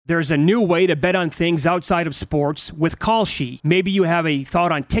There's a new way to bet on things outside of sports with Kalshi. Maybe you have a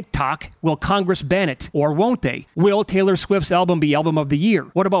thought on TikTok. Will Congress ban it? Or won't they? Will Taylor Swift's album be Album of the Year?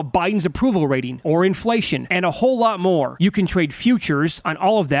 What about Biden's approval rating? Or inflation? And a whole lot more. You can trade futures on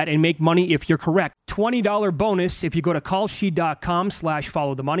all of that and make money if you're correct. $20 bonus if you go to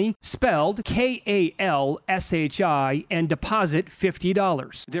kalshi.com/followthemoney, spelled KALSHI, and deposit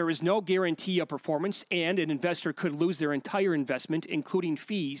 $50. There is no guarantee of performance, and an investor could lose their entire investment, including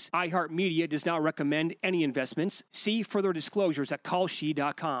fees. iHeartMedia does not recommend any investments. See further disclosures at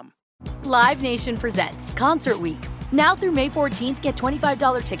kalshi.com. Live Nation presents Concert Week. Now through May 14th, get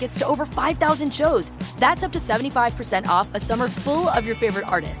 $25 tickets to over 5,000 shows. That's up to 75% off a summer full of your favorite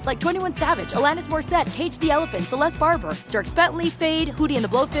artists like 21 Savage, Alanis Morissette, Cage the Elephant, Celeste Barber, Dierks Bentley, Fade, Hootie and the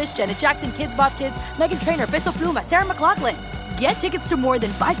Blowfish, Janet Jackson, Kids Bop Kids, Meghan Trainor, Peso Pluma, Sarah McLachlan. Get tickets to more than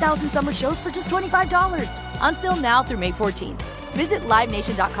 5,000 summer shows for just $25. Until now through May 14th. Visit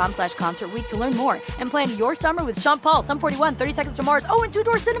LiveNation.com/Concert Week to learn more and plan your summer with Sean Paul, Sum 41, 30 Seconds to Mars, and Two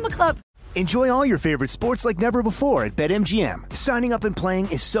Door Cinema Club. Enjoy all your favorite sports like never before at BetMGM. Signing up and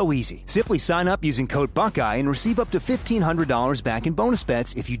playing is so easy. Simply sign up using code Buckeye and receive up to $1,500 back in bonus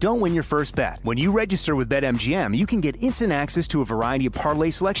bets if you don't win your first bet. When you register with BetMGM, you can get instant access to a variety of parlay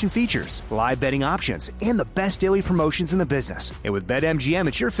selection features, live betting options, and the best daily promotions in the business. And with BetMGM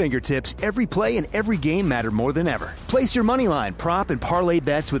at your fingertips, every play and every game matter more than ever. Place your moneyline, prop, and parlay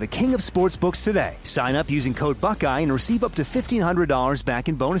bets with the king of sportsbooks today. Sign up using code Buckeye and receive up to $1,500 back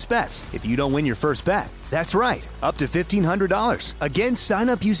in bonus bets if you don't win your first bet. That's right, up to $1,500. Again, sign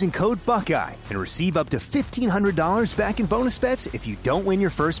up using code Buckeye and receive up to $1,500 back in bonus bets if you don't win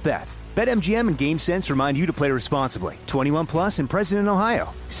your first bet. BetMGM and GameSense remind you to play responsibly. 21 plus and present in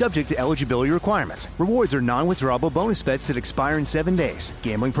Ohio. Subject to eligibility requirements. Rewards are non-withdrawable bonus bets that expire in 7 days.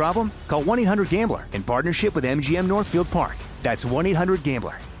 Gambling problem? Call 1-800-GAMBLER in partnership with MGM Northfield Park. That's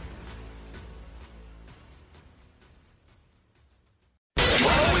 1-800-GAMBLER.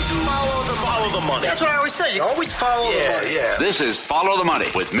 Follow the money. That's what I always say. You always follow the money. Yeah. This is Follow the Money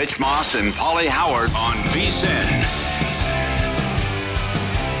with Mitch Moss and Paulie Howard on VSiN.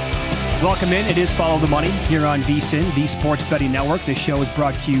 Welcome in. It is Follow the Money here on VSiN, the Sports Betting Network. This show is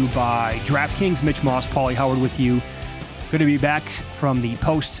brought to you by DraftKings. Mitch Moss, Paulie Howard with you. Good to be back from the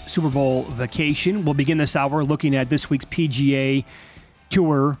post-Super Bowl vacation. We'll begin this hour looking at this week's PGA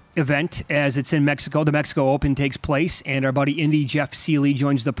Tour event as it's in Mexico. The Mexico Open takes place, and our buddy Indy Jeff Seeley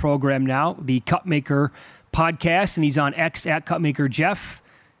joins the program now, the Cupmaker podcast, and he's on X at Cupmaker Jeff.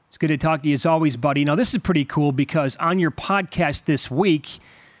 It's good to talk to you as always, buddy. Now, this is pretty cool because on your podcast this week,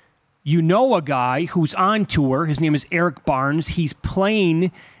 you know a guy who's on tour. His name is Eric Barnes. He's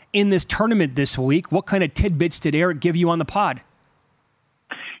playing in this tournament this week. What kind of tidbits did Eric give you on the pod?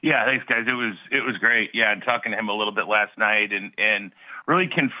 Yeah, thanks, guys. It was great. Yeah, and talking to him a little bit last night, and really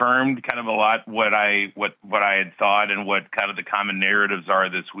confirmed kind of a lot what I had thought and what kind of the common narratives are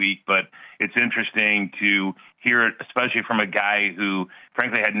this week. But it's interesting to hear it, especially from a guy who,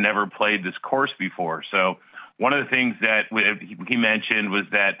 frankly, had never played this course before. So one of the things that he mentioned was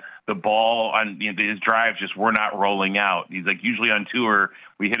that the ball on his drives just were not rolling out. He's like, usually on tour,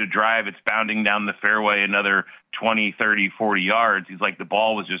 we hit a drive, it's bounding down the fairway another 20, 30, 40 yards. He's like, the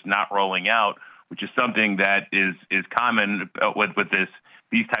ball was just not rolling out, which is something that is common with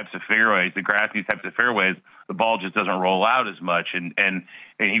these types of fairways, the grass, these types of fairways. The ball just doesn't roll out as much. And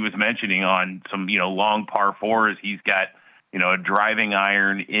he was mentioning on some, long par fours, he's got, a driving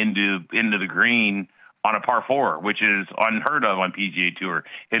iron into the green on a par four, which is unheard of on PGA Tour.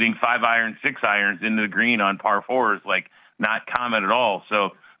 Hitting 5 irons, 6 irons into the green on par four is like not common at all.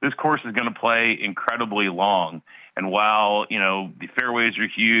 So this course is going to play incredibly long. And while, the fairways are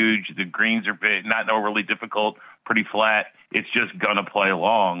huge, the greens are big, not overly difficult, pretty flat, it's just going to play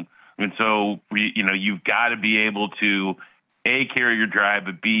long. And so, you've got to be able to, A, carry your drive,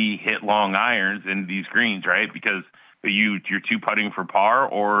 but B, hit long irons in these greens, right? Because you're two putting for par,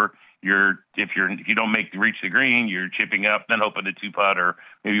 or if you don't reach the green, you're chipping up, then hoping to 2-putt or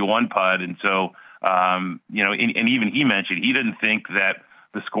maybe 1-putt. And so, and even he mentioned he didn't think that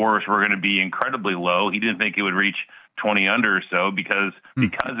the scores were going to be incredibly low. He didn't think it would reach 20 under or so because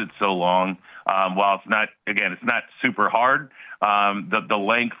it's so long. While it's not super hard, the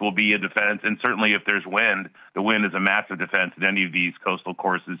length will be a defense. And certainly if there's wind, the wind is a massive defense at any of these coastal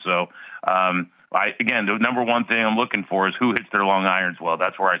courses. So, the number one thing I'm looking for is who hits their long irons well.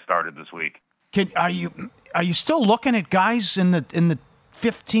 That's where I started this week. Are you still looking at guys in the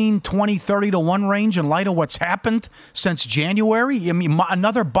 15, 20, 30 to 1 range in light of what's happened since January? I mean,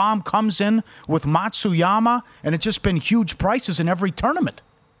 another bomb comes in with Matsuyama, and it's just been huge prices in every tournament.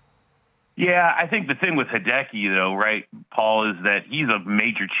 Yeah, I think the thing with Hideki, though, right, Paul, is that he's a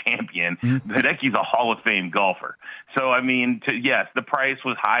major champion. Mm-hmm. Hideki's a Hall of Fame golfer. So, I mean, yes, the price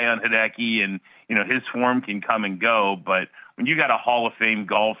was high on Hideki, and, his form can come and go. But when you got a Hall of Fame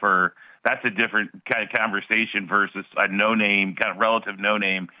golfer, that's a different kind of conversation versus a no-name, kind of relative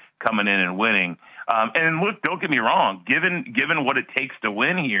no-name coming in and winning. And look, don't get me wrong, given what it takes to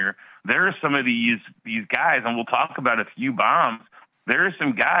win here, there are some of these guys, and we'll talk about a few bombs. There are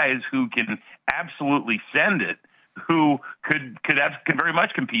some guys who can absolutely send it, who could very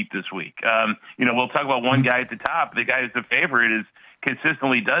much compete this week. We'll talk about one guy at the top. The guy who's the favorite is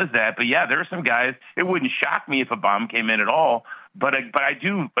consistently does that. But yeah, there are some guys. It wouldn't shock me if a bomb came in at all. But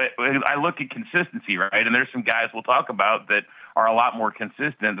I look at consistency, right? And there's some guys we'll talk about that are a lot more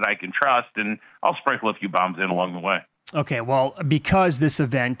consistent that I can trust, and I'll sprinkle a few bombs in along the way. Okay, well, because this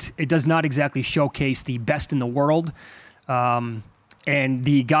event, it does not exactly showcase the best in the world. And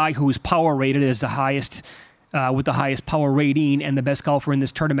the guy who is power rated as the highest, with the highest power rating and the best golfer in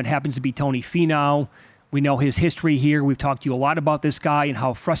this tournament happens to be Tony Finau. We know his history here. We've talked to you a lot about this guy and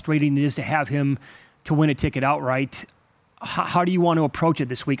how frustrating it is to have him to win a ticket outright. How do you want to approach it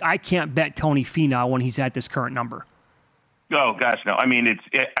this week? I can't bet Tony Finau when he's at this current number. Oh, gosh, no. I mean,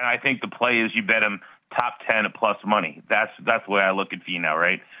 and I think the play is you bet him top 10 at plus money. That's the way I look at Finau,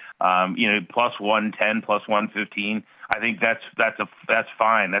 right? Plus 110, plus 115. I think that's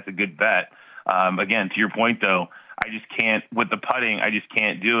fine. That's a good bet. Again, to your point, though, I just can't, with the putting, I just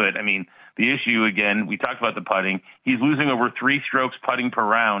can't do it. I mean, the issue, again, we talked about the putting. He's losing over 3 strokes putting per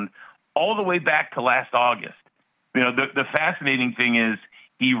round all the way back to last August. The fascinating thing is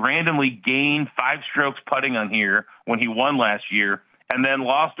he randomly gained 5 strokes putting on here when he won last year and then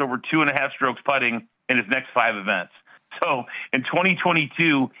lost over 2.5 strokes putting in his next 5 events. So in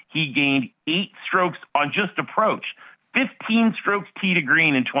 2022, he gained 8 strokes on just approach, 15 strokes tee to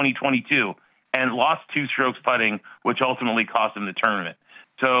green in 2022, and lost 2 strokes putting, which ultimately cost him the tournament.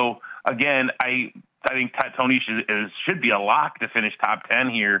 So again, I think Tony should be a lock to finish top 10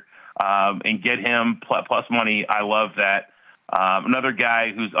 here and get him plus money. I love that. Another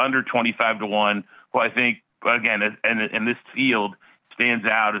guy who's under 25-1, who I think, again, in this field stands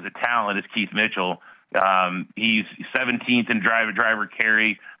out as a talent, is Keith Mitchell. He's 17th in driver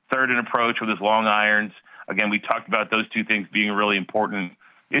carry, 3rd in approach with his long irons. Again, we talked about those two things being a really important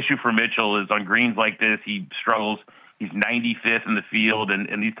issue for Mitchell. Is on greens like this, he struggles. He's 95th in the field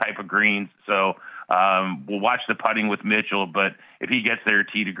in these type of greens. So we'll watch the putting with Mitchell, but if he gets there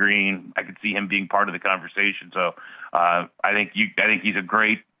tee to green, I could see him being part of the conversation. So I think he's a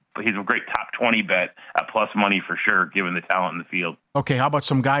great top 20 bet at plus money for sure, given the talent in the field. Okay, how about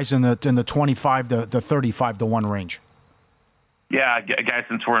some guys in the 25 to 35-1 range? Yeah, guys,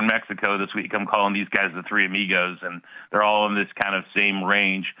 since we're in Mexico this week, I'm calling these guys the Three Amigos, and they're all in this kind of same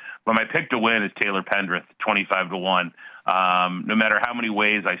range. But my pick to win is Taylor Pendrith, 25-1. No matter how many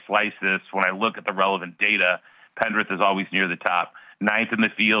ways I slice this, when I look at the relevant data, Pendrith is always near the top. 9th in the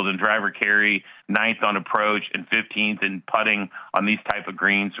field in driver carry, 9th on approach, and 15th in putting on these type of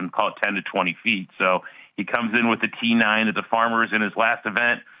greens from, call it 10 to 20 feet. So he comes in with the T9 at the Farmers in his last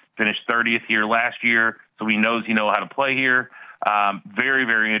event, finished 30th here last year, so he knows how to play here. Very,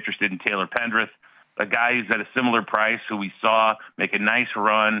 very interested in Taylor Pendrith, a guy who's at a similar price who we saw make a nice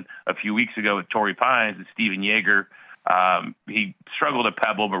run a few weeks ago at Torrey Pines, is Stephen Jaeger. He struggled at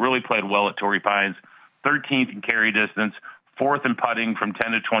Pebble, but really played well at Torrey Pines. 13th in carry distance, 4th in putting from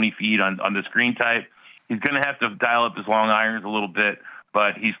 10 to 20 feet on the screen type. He's going to have to dial up his long irons a little bit,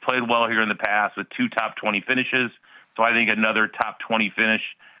 but he's played well here in the past with 2 top 20 finishes. So I think another top 20 finish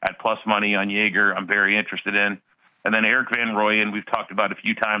at plus money on Jaeger, I'm very interested in. And then Erik van Rooyen, we've talked about a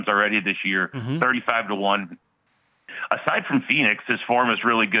few times already this year, 35-1. Aside from Phoenix, his form is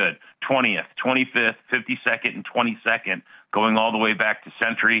really good. 20th, 25th, 52nd, and 22nd, going all the way back to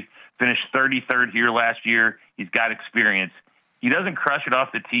Century. Finished 33rd here last year. He's got experience. He doesn't crush it off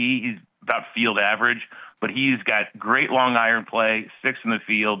the tee. He's about field average, but he's got great long iron play, 6th in the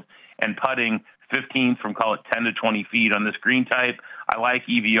field, and putting 15th from, call it 10 to 20 feet on this green type. I like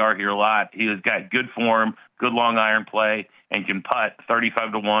EVR here a lot. He has got good form, good long iron play, and can putt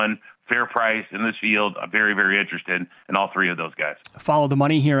 35-1, fair price in this field. I'm very, very interested in all 3 of those guys. Follow the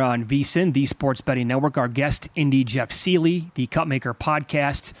money here on VSiN, the Sports Betting Network. Our guest, Indy Jeff Seeley, the Cupmaker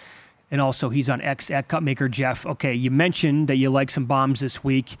podcast, and also he's on X at Cupmaker Jeff. Okay, you mentioned that you like some bombs this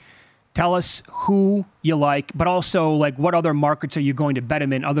week. Tell us who you like, but also like what other markets are you going to bet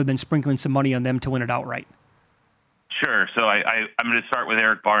him in other than sprinkling some money on them to win it outright? Sure. So I'm going to start with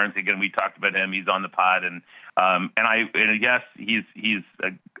Eric Barnes. Again, we talked about him. He's on the pod, and yes, he's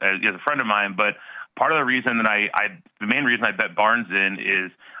a friend of mine. But part of the reason that the main reason I bet Barnes in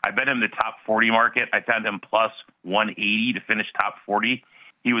is I bet him the top 40 market. I found him plus 180 to finish top 40.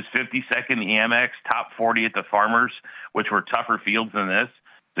 He was 52nd in the Amex, top 40 at the Farmers, which were tougher fields than this.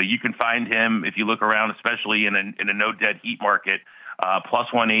 So you can find him if you look around, especially in a no dead heat market,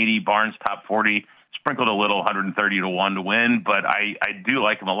 plus 180, Barnes top 40, sprinkled a little 130 to 1 to win, but I do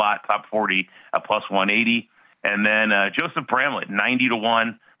like him a lot, top 40 at plus 180. And then Joseph Bramlett, 90 to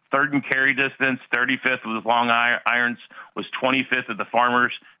 1, third in carry distance, 35th with his long irons, was 25th at the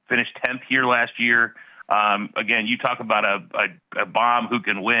Farmers, finished 10th here last year. Again, you talk about a bomb who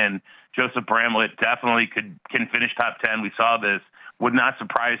can win. Joseph Bramlett definitely can finish top 10. We saw this. Would not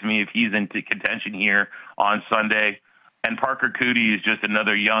surprise me if he's into contention here on Sunday. And Parker Cootie is just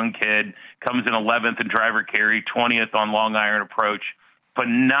another young kid, comes in 11th in driver carry, 20th on long iron approach.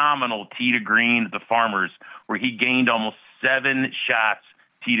 Phenomenal tee to green at the Farmers, where he gained almost 7 shots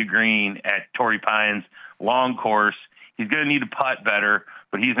tee to green at Torrey Pines, long course. He's going to need to putt better,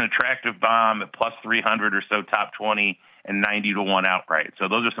 but he's an attractive bomb at plus 300 or so, top 20, and 90 to 1 outright. So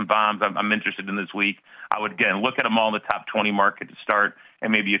those are some bombs I'm interested in this week. I would, again, look at them all in the top 20 market to start,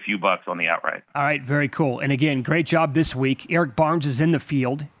 and maybe a few bucks on the outright. All right, very cool. And again, great job this week. Eric Barnes is in the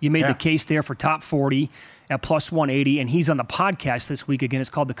field. You made the case there for top 40 at plus 180, and he's on the podcast this week. Again, it's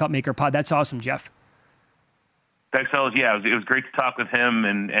called the Cupmaker Pod. That's awesome, Jeff. Thanks, fellas. Yeah, it was great to talk with him,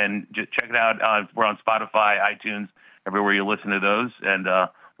 and just check it out. We're on Spotify, iTunes, everywhere you listen to those, and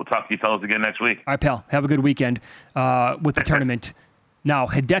we'll talk to you fellas again next week. All right, pal. Have a good weekend with the tournament. Now,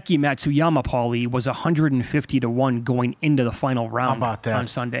 Hideki Matsuyama, Paulie, was 150 to 1 going into the final round. How about that? On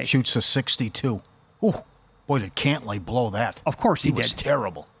Sunday. Shoots a 62. Ooh, boy, did Cantlay blow that. Of course he did. It was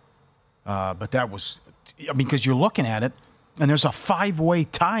terrible. But that was, because you're looking at it, and there's a 5-way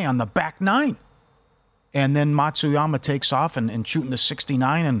tie on the back 9. And then Matsuyama takes off and shooting the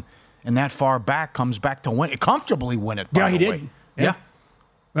 69, and that far back comes back to win it, comfortably win it, by the way. Yeah, he did. Yeah.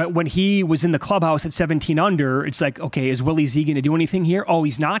 Right, when he was in the clubhouse at 17 under, it's like, okay, is Willie Z going to do anything here? Oh,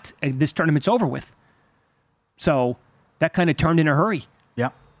 he's not. This tournament's over with. So that kind of turned in a hurry.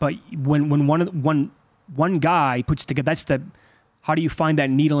 Yeah. But when one guy puts together, how do you find that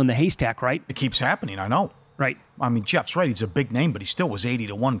needle in the haystack, right? It keeps happening, I know. Right. I mean, Jeff's right. He's a big name, but he still was 80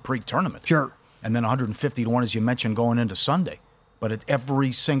 to 1 pre-tournament. Sure. And then 150 to 1, as you mentioned, going into Sunday. But at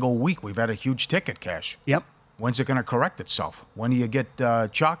every single week, we've had a huge ticket cash. Yep. When's it going to correct itself? When do you get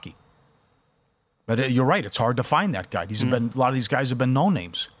chalky? But you're right. It's hard to find that guy. A lot of these guys have been no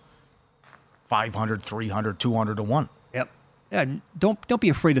names. 500, 300, 200 to 1. Yep. Yeah. Don't be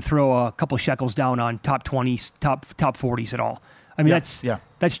afraid to throw a couple shekels down on top 20s, top 40s at all. I mean, that's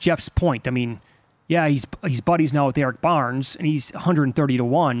Jeff's point. I mean, yeah, he's buddies now with Eric Barnes, and he's 130 to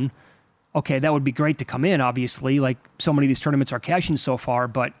 1. Okay, that would be great to come in, obviously, like so many of these tournaments are cashing so far,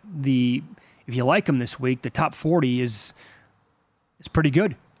 but if you like him this week, the top 40 is pretty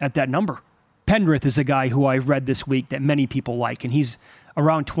good at that number. Pendrith is a guy who I've read this week that many people like, and he's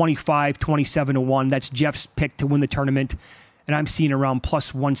around 25, 27 to 1. That's Jeff's pick to win the tournament, and I'm seeing around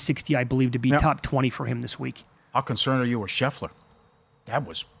plus 160, I believe, to be top 20 for him this week. How concerned are you with Scheffler? That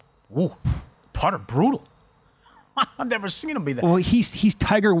was, putter brutal. I've never seen him be that. Well, he's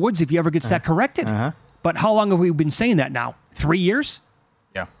Tiger Woods if he ever gets that corrected. But how long have we been saying that now? 3 years?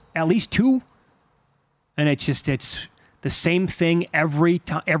 Yeah. At least 2? And it's the same thing every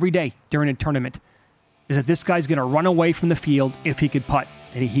day during a tournament. Is that this guy's going to run away from the field if he could putt.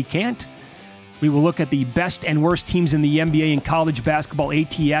 And he can't. We will look at the best and worst teams in the NBA and college basketball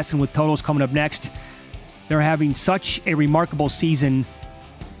ATS, and with totals coming up next. They're having such a remarkable season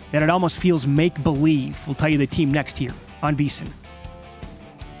that it almost feels make-believe. We'll tell you the team next here on VSiN.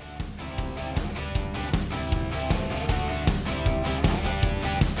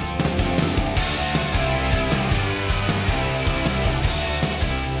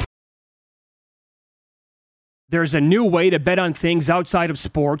 There's a new way to bet on things outside of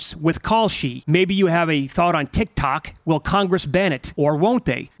sports with Kalshi. Maybe you have a thought on TikTok. Will Congress ban it? Or won't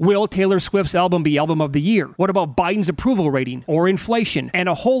they? Will Taylor Swift's album be Album of the Year? What about Biden's approval rating? Or inflation? And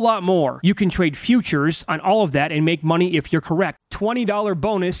a whole lot more. You can trade futures on all of that and make money if you're correct. $20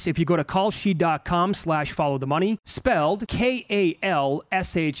 bonus if you go to kalshi.com/followthemoney, spelled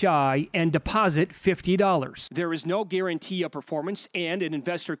KALSHI, and deposit $50. There is no guarantee of performance, and an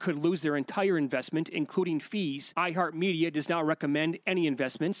investor could lose their entire investment, including fees. iHeartMedia does not recommend any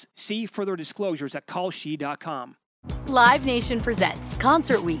investments. See further disclosures at kalshi.com. Live Nation presents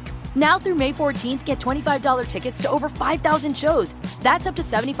Concert Week. Now through May 14th, get $25 tickets to over 5,000 shows. That's up to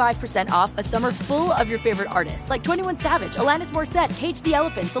 75% off a summer full of your favorite artists like 21 Savage, Alanis Morissette, Cage the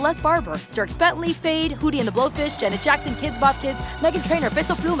Elephant, Celeste Barber, Dierks Bentley, Fade, Hootie and the Blowfish, Janet Jackson, Kidz Bop Kids, Meghan Trainor,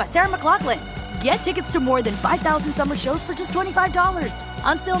 Bissell Pluma, Sarah McLachlan. Get tickets to more than 5,000 summer shows for just $25.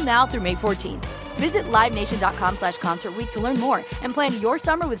 Until now through May 14th. Visit LiveNation.com/Concert Week to learn more and plan your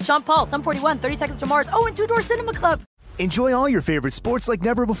summer with Sean Paul, Sum 41, 30 Seconds to Mars, and Two Door Cinema Club. Enjoy all your favorite sports like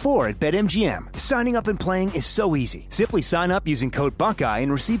never before at BetMGM. Signing up and playing is so easy. Simply sign up using code Buckeye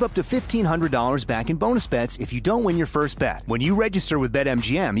and receive up to $1,500 back in bonus bets if you don't win your first bet. When you register with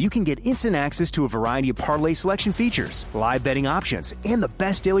BetMGM, you can get instant access to a variety of parlay selection features, live betting options, and the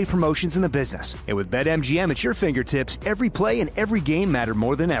best daily promotions in the business. And with BetMGM at your fingertips, every play and every game matter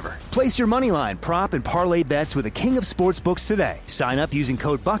more than ever. Place your moneyline, prop, and parlay bets with the king of sportsbooks today. Sign up using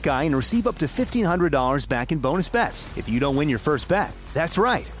code Buckeye and receive up to $1,500 back in bonus bets if you don't win your first bet. That's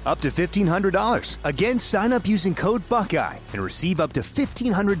right, up to $1,500. Again, sign up using code Buckeye and receive up to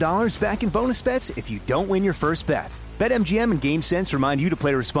 $1,500 back in bonus bets if you don't win your first bet. BetMGM and GameSense remind you to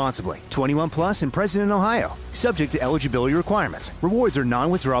play responsibly. 21 plus and present in Ohio. Subject to eligibility requirements. Rewards are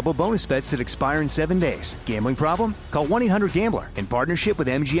non-withdrawable bonus bets that expire in 7 days. Gambling problem? Call 1-800-GAMBLER in partnership with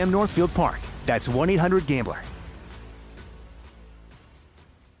MGM Northfield Park. That's 1-800-GAMBLER.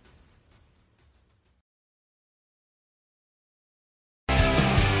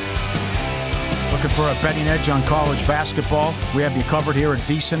 Looking for a betting edge on college basketball? We have you covered here at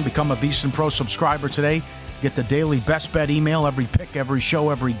VSiN. Become a VSiN Pro subscriber today. Get the daily best bet email, every pick, every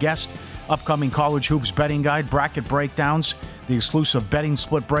show, every guest. Upcoming college hoops betting guide, bracket breakdowns, the exclusive betting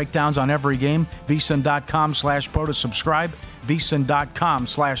split breakdowns on every game. VSiN.com/pro to subscribe.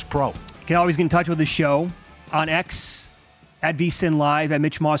 VSiN.com/pro. You can always get in touch with the show on X, at VSiN Live, at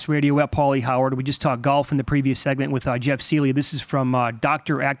Mitch Moss Radio, at Paulie Howard. We just talked golf in the previous segment with Jeff Seeley. This is from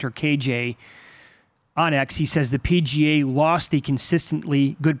Dr. Actor KJ. On X, he says the PGA lost the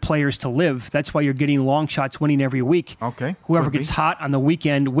consistently good players to live. That's why you're getting long shots winning every week. Okay. Whoever gets hot on the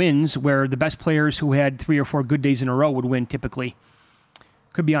weekend wins, where the best players who had 3 or 4 good days in a row would win typically.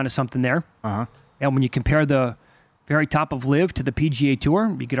 Could be onto something there. Uh-huh. And when you compare the very top of LIV to the PGA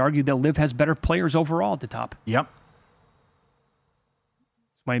Tour, you could argue that LIV has better players overall at the top. Yep. That's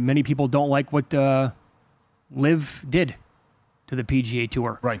why many people don't like what LIV did to the PGA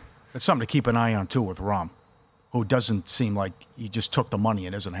Tour. Right. It's something to keep an eye on, too, with Rahm, who doesn't seem like he just took the money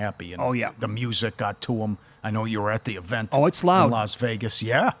and isn't happy. And the music got to him. I know you were at the event. Oh, it's loud. In Las Vegas.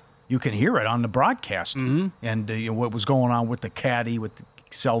 Yeah. You can hear it on the broadcast. Mm-hmm. And what was going on with the caddy, with the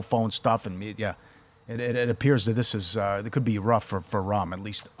cell phone stuff. And, it appears that this is it could be rough for Rahm, at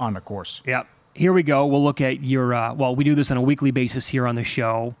least on the course. Yeah. Here we go. We'll look at your, we do this on a weekly basis here on the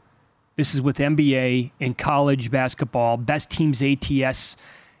show. This is with NBA and college basketball, best teams ATS.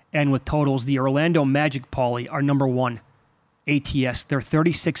 And with totals, the Orlando Magic, Paulie, are number 1 ATS. They're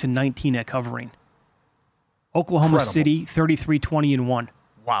 36-19 at covering. Oklahoma City, 33-20-1.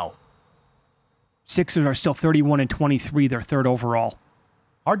 Wow. Sixers are still 31-23. They're 3rd overall.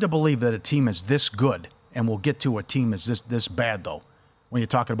 Hard to believe that a team is this good, and we'll get to a team is this bad, though. When you're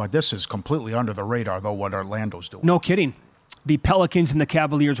talking about this is completely under the radar, though, what Orlando's doing. No kidding. The Pelicans and the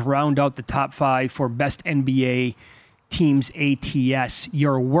Cavaliers round out the top 5 for best NBA teams ATS.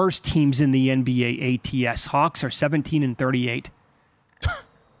 Your worst teams in the NBA ATS. Hawks are 17-38.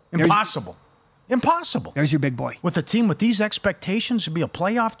 Impossible. Impossible. There's your big boy. With a team with these expectations to be a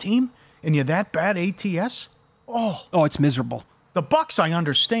playoff team, and you're that bad ATS? Oh, it's miserable. The Bucks, I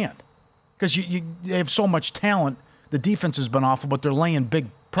understand, because they have so much talent. The defense has been awful, but they're laying big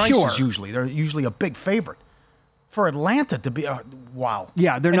prices usually. They're usually a big favorite. For Atlanta to be, wow.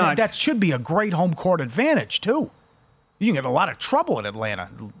 Yeah, they're not. That should be a great home court advantage, too. You can get a lot of trouble in Atlanta,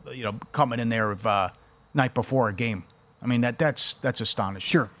 coming in there night before a game. I mean, that's astonishing.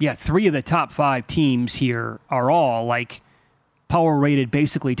 Sure. Yeah, 3 of the top 5 teams here are all power rated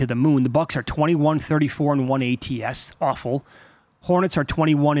basically to the moon. The Bucks are 21-34-1 ATS, awful. Hornets are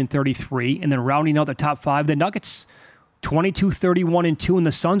 21-33, and then rounding out the top 5, the Nuggets 22-31-2, and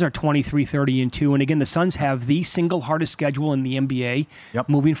the Suns are 23-30-2. And again, the Suns have the single hardest schedule in the NBA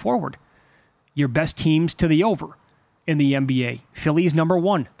moving forward. Your best teams to the over in the NBA. Philly's number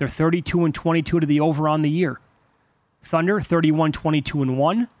 1. They're 32-22 to the over on the year. Thunder,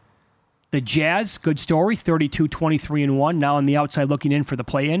 31-22-1. The Jazz, good story, 32-23-1. Now on the outside looking in for the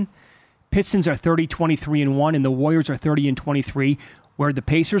play-in. Pistons are 30-23-1, and the Warriors are 30-23. Where'd the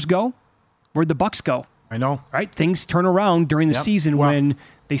Pacers go? Where'd the Bucks go? I know. Right? Things turn around during the season when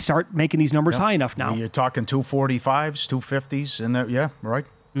they start making these numbers high enough now. You're talking 245s, 250s, and right?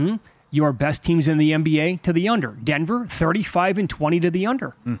 Mm-hmm. Your best teams in the NBA to the under. Denver, 35-20 to the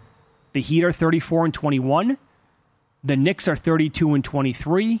under. The Heat are 34-21. The Knicks are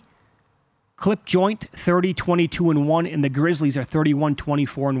 32-23. Clip joint, 30-22-1. And the Grizzlies are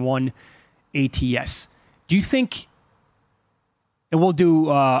 31-24-1 ATS. Do you think and we'll do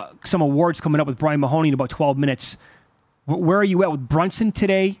some awards coming up with Brian Mahoney in about 12 minutes. Where are you at with Brunson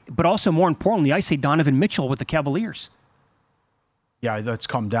today? But also, more importantly, I say Donovan Mitchell with the Cavaliers. Yeah, that's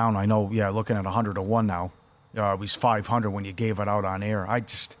come down. I know, looking at 100-1 now. It was 500 when you gave it out on air.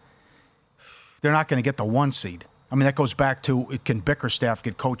 They're not going to get the 1 seed. I mean, that goes back to, can Bickerstaff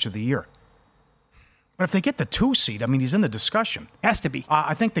get Coach of the Year? But if they get the 2 seed, I mean, he's in the discussion. Has to be.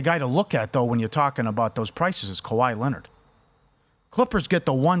 I think the guy to look at, though, when you're talking about those prices is Kawhi Leonard. Clippers get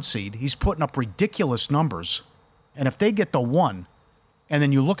the 1 seed. He's putting up ridiculous numbers. And if they get the 1, and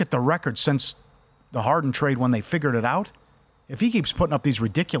then you look at the record since the Harden trade when they figured it out, if he keeps putting up these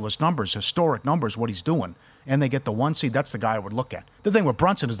ridiculous numbers, historic numbers, what he's doing, and they get the 1 seed, that's the guy I would look at. The thing with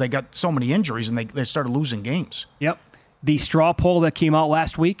Brunson is they got so many injuries and they started losing games. Yep. The straw poll that came out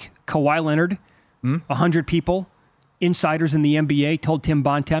last week, Kawhi Leonard, 100 people, insiders in the NBA, told Tim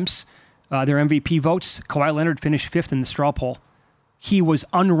Bontemps their MVP votes. Kawhi Leonard finished 5th in the straw poll. He was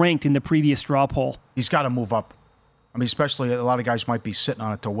unranked in the previous straw poll. He's got to move up. I mean, especially a lot of guys might be sitting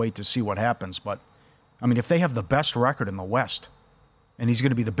on it to wait to see what happens. But, I mean, if they have the best record in the West, and he's going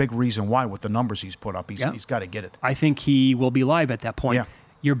to be the big reason why with the numbers he's put up, he's got to get it. I think he will be live at that point. Yeah.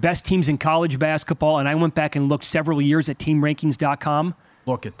 Your best teams in college basketball, and I went back and looked several years at teamrankings.com.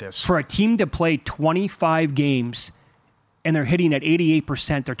 Look at this. For a team to play 25 games, and they're hitting at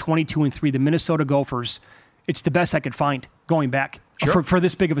 88%, they're 22-3, the Minnesota Gophers, it's the best I could find going back for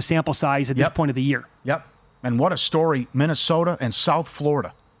this big of a sample size at this point of the year. Yep. And what a story, Minnesota and South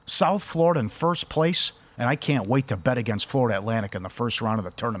Florida. South Florida in first place, and I can't wait to bet against Florida Atlantic in the first round of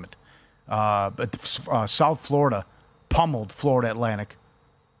the tournament. But South Florida pummeled Florida Atlantic,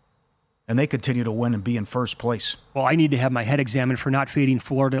 and they continue to win and be in first place. Well, I need to have my head examined for not fading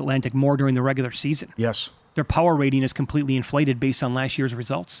Florida Atlantic more during the regular season. Yes. Their power rating is completely inflated based on last year's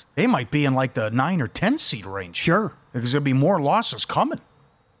results. They might be in like the 9 or 10 seed range. Sure. Because there'll be more losses coming.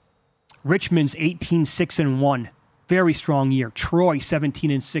 Richmond's 18-6-1. Very strong year. Troy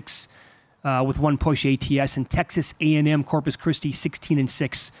 17-6 with 1 push ATS. And Texas A&M Corpus Christi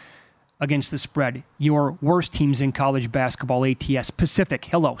 16-6 against the spread. Your worst teams in college basketball ATS. Pacific,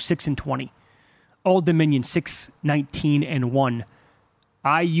 6-20. Old Dominion 6-19-1.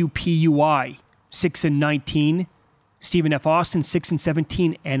 IUPUI 6-19. Stephen F. Austin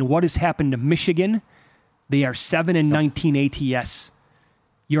 6-17. And what has happened to Michigan? They are 7-19 ATS.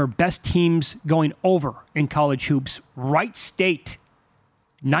 Your best teams going over in college hoops. Wright State,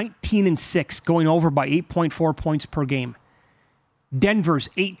 19-6, going over by 8.4 points per game. Denver's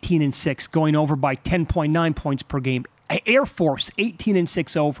 18-6, going over by 10.9 points per game. Air Force,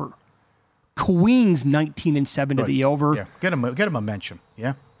 18-6 over. Queens, 19-7 to the over. Yeah, get him a mention.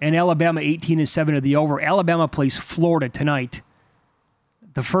 Yeah. And Alabama, 18-7 to the over. Alabama plays Florida tonight.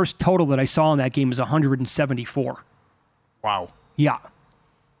 The first total that I saw in that game is 174. Wow. Yeah.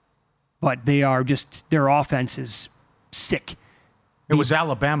 But they are just, their offense is sick. It was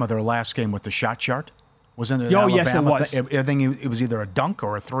Alabama, their last game with the shot chart. Wasn't it? Oh, Alabama? yes, it was. I think it was either a dunk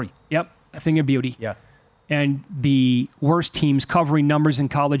or a 3. Yep, a thing of beauty. Yeah. And the worst teams covering numbers in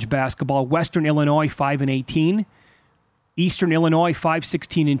college basketball, Western Illinois 5-18, Eastern Illinois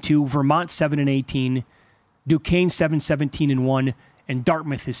 5-16-2, Vermont 7-18, Duquesne 7-17-1, and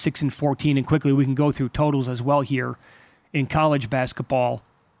Dartmouth is 6-14. And quickly we can go through totals as well here in college basketball.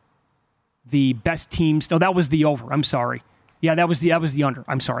 The best teams, no, that was the over. I'm sorry. Yeah, that was the under.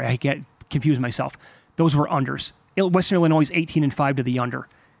 I'm sorry, I get confused myself. Those were unders. Western Illinois is 18-5 to the under.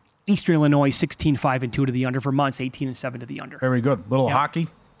 Eastern Illinois 16-5-2 to the under. Vermont's 18-7 to the under. Very good. Little hockey.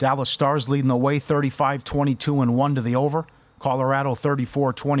 Dallas Stars leading the way, 35-22-1 to the over. Colorado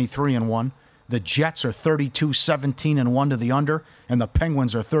 34-23-1. The Jets are 32-17-1 to the under, and the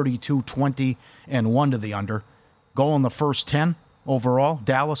Penguins are 32-20-1 to the under. Goal in the first 10 overall.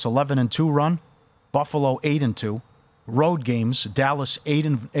 Dallas 11-2 run. Buffalo 8-2. Road games. Dallas 8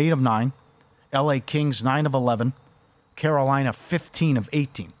 of 9. LA Kings 9 of 11. Carolina 15 of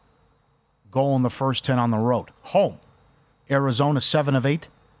 18. Goal in the first 10 on the road. Home. Arizona 7 of 8.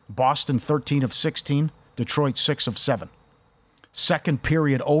 Boston 13 of 16. Detroit 6 of 7. Second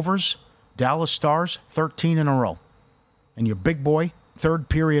period overs. Dallas Stars 13 in a row. And your big boy, third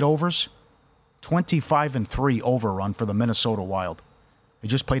period overs, 25-3 overrun for the Minnesota Wild. They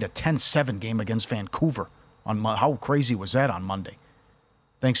just played a 10-7 game against Vancouver. How crazy was that on Monday?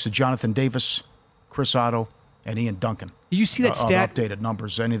 Thanks to Jonathan Davis, Chris Otto, and Ian Duncan. Did you see that stat? Updated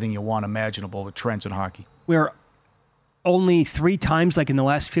numbers, anything you want imaginable with trends in hockey. Where only 3 times, like in the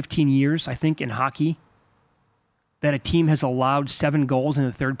last 15 years, I think, in hockey, that a team has allowed 7 goals in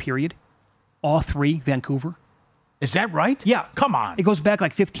the third period. All 3, Vancouver. Is that right? Yeah. Come on. It goes back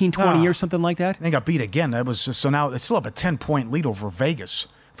like 15, 20 years, something like that. They got beat again. That was so now they still have a 10-point lead over Vegas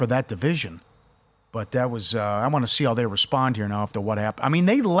for that division. But that was I want to see how they respond here now after what happened. I mean,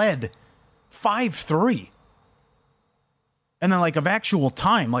 they led 5-3. And then like of actual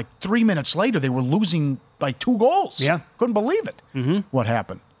time, like 3 minutes later, they were losing by 2 goals. Yeah. Couldn't believe it. What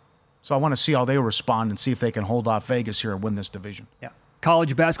happened. So I want to see how they respond and see if they can hold off Vegas here and win this division. Yeah.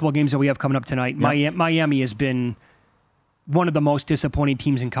 College basketball games that we have coming up tonight. Yep. Miami has been one of the most disappointing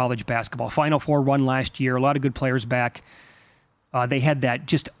teams in college basketball. Final Four run last year. A lot of good players back. They had that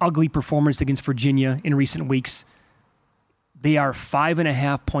just ugly performance against Virginia in recent weeks. They are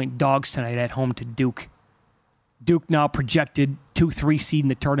 5.5-point dogs tonight at home to Duke. Duke now projected 2-3 seed in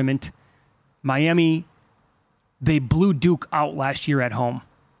the tournament. Miami, they blew Duke out last year at home.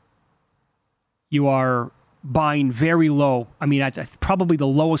 You are buying very low. I mean, probably the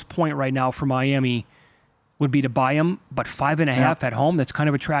lowest point right now for Miami would be to buy them, but 5.5 at home, that's kind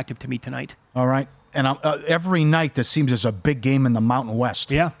of attractive to me tonight. All right. And every night, this seems there's a big game in the Mountain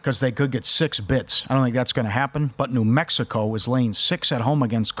West. Yeah. Because they could get 6 bits. I don't think that's going to happen. But New Mexico is laying 6 at home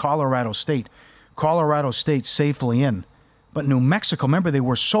against Colorado State. Colorado State safely in. But New Mexico, remember, they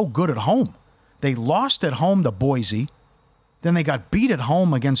were so good at home. They lost at home to Boise. Then they got beat at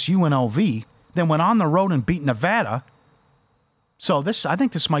home against UNLV. Then went on the road and beat Nevada. So I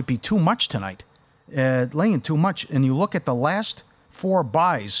think this might be too much tonight. Laying too much. And you look at the last 4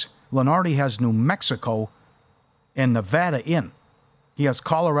 buys, Lenardi has New Mexico and Nevada in. He has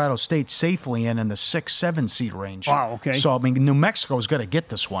Colorado State safely in the 6-7 seed range. Wow, okay. So, I mean, New Mexico's got to get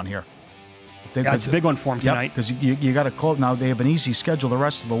this one here. It's a big one for them tonight. Because you got to close. Now, they have an easy schedule the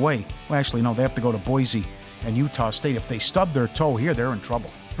rest of the way. Well, actually, no, they have to go to Boise and Utah State. If they stub their toe here, they're in trouble.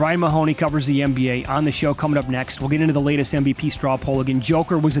 Brian Mahoney covers the NBA on the show coming up next. We'll get into the latest MVP straw poll again.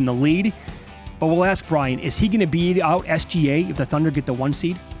 Joker was in the lead, but we'll ask Brian, is he going to beat out SGA if the Thunder get the 1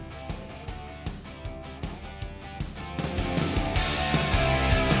 seed?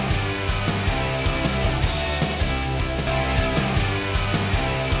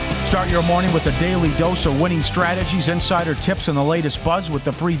 Start your morning with a daily dose of winning strategies, insider tips, and the latest buzz with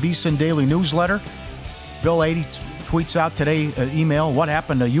the free VSiN Daily newsletter. Bill 80 tweets out today an email, what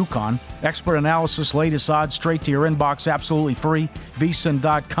happened to UConn? Expert analysis, latest odds, straight to your inbox, absolutely free.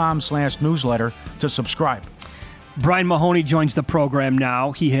 VSiN.com/newsletter to subscribe. Brian Mahoney joins the program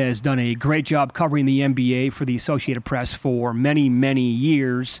now. He has done a great job covering the NBA for the Associated Press for many, many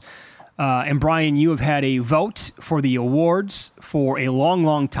years. And Brian, you have had a vote for the awards for a long,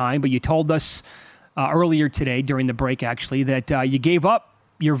 long time, but you told us earlier today during the break, actually, that you gave up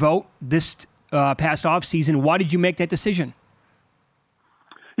your vote this past offseason. Why did you make that decision?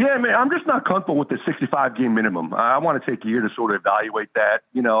 Yeah, man, I'm just not comfortable with the 65-game minimum. I want to take a year to sort of evaluate that.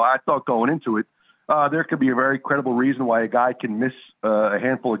 You know, I thought going into it, there could be a very credible reason why a guy can miss a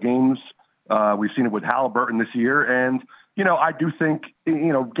handful of games. We've seen it with Halliburton this year. And, you know, I do think,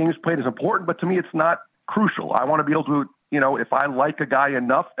 you know, games played is important, but to me, it's not crucial. I want to be able to, you know, if I like a guy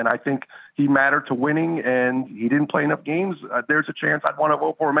enough and I think he mattered to winning and he didn't play enough games, there's a chance I'd want to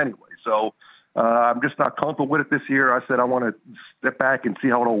vote for him anyway. So I'm just not comfortable with it this year. I said I want to step back and see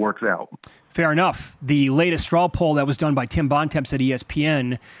how it all works out. Fair enough. The latest straw poll that was done by Tim Bontemps at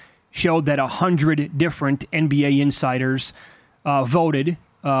ESPN showed that 100 different NBA insiders voted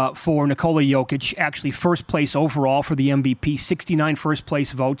for Nikola Jokic, actually first place overall for the MVP, 69 first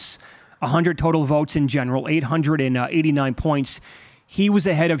place votes, 100 total votes in general, 889 points. He was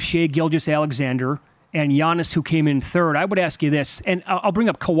ahead of Shai Gilgeous-Alexander and Giannis, who came in third. I would ask you this, and I'll bring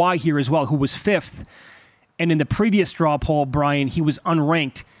up Kawhi here as well, who was fifth. And in the previous straw poll, Brian, he was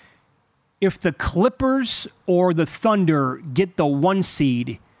unranked. If the Clippers or the Thunder get the 1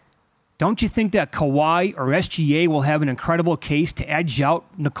 seed, don't you think that Kawhi or SGA will have an incredible case to edge out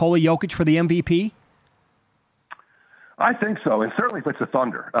Nikola Jokic for the MVP? I think so, and certainly if it's the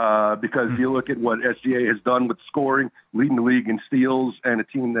Thunder, because you look at what SGA has done with scoring, leading the league in steals, and a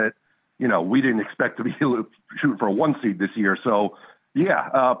team that, you know, we didn't expect to be shooting for a 1 seed this year. So,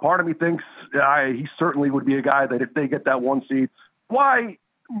 yeah, part of me thinks he certainly would be a guy that if they get that 1 seed, why,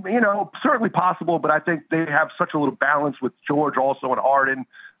 you know, certainly possible, but I think they have such a little balance with George also and Harden.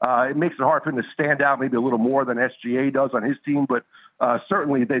 It makes it hard for him to stand out maybe a little more than SGA does on his team, but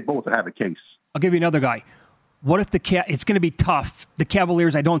certainly they both have a case. I'll give you another guy. What if it's going to be tough? The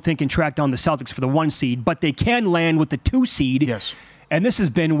Cavaliers, I don't think, can track down the Celtics for the 1 seed, but they can land with the 2 seed. Yes. And this has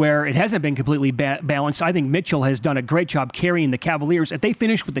been where it hasn't been completely balanced. I think Mitchell has done a great job carrying the Cavaliers. If they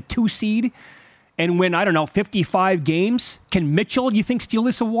finish with the 2 seed and win, 55 games, can Mitchell, you think, steal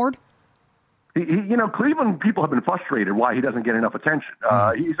this award? Cleveland people have been frustrated why he doesn't get enough attention.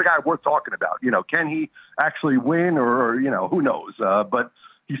 He's a guy worth talking about. Can he actually win or who knows? But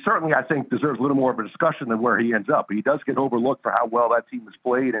he certainly, I think, deserves a little more of a discussion than where he ends up. He does get overlooked for how well that team has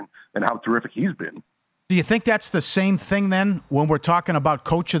played and how terrific he's been. Do you think that's the same thing then when we're talking about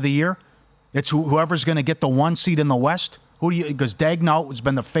Coach of the Year? It's whoever's going to get the 1 seed in the West? Because Daigneault has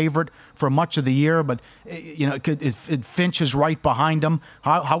been the favorite for much of the year, but if Finch is right behind him,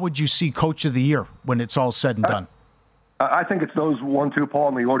 how would you see Coach of the Year when it's all said and done? I think it's those 1, 2, Paul,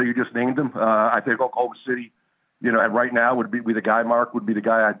 in the order you just named them. I think Oklahoma City, right now would be the guy. Mark would be the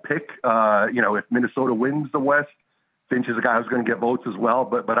guy I'd pick. If Minnesota wins the West, Finch is a guy who's going to get votes as well.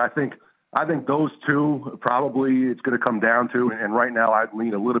 But I think those two probably it's going to come down to. And right now I'd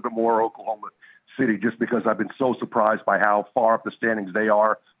lean a little bit more Oklahoma City just because I've been so surprised by how far up the standings they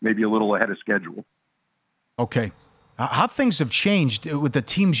are, maybe a little ahead of schedule. Okay. How things have changed with the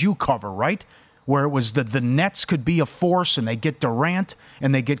teams you cover, right? Where it was the Nets could be a force and they get Durant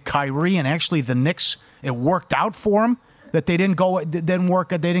and they get Kyrie, and actually the Knicks, it worked out for them that they didn't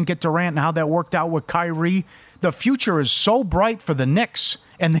get Durant, and how that worked out with Kyrie. The future is so bright for the Knicks,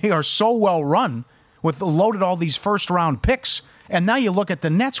 and they are so well run with loaded all these first round picks. And now you look at the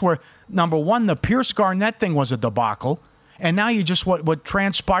Nets where, number one, the Pierce Garnett thing was a debacle. And now you just what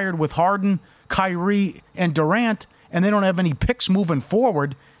transpired with Harden, Kyrie, and Durant, and they don't have any picks moving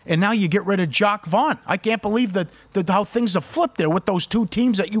forward. And now you get rid of Jacques Vaughn. I can't believe that how things have flipped there with those two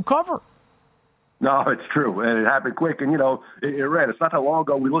teams that you cover. No, it's true. And it happened quick. And, it's not that long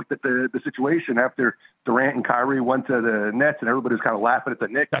ago we looked at the situation after Durant and Kyrie went to the Nets and everybody was kind of laughing at the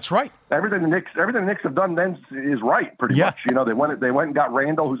Knicks. That's right. Everything the Knicks have done then is right, pretty much. They went and got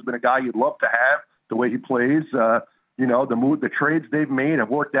Randall, who's been a guy you'd love to have, the way he plays. The trades they've made have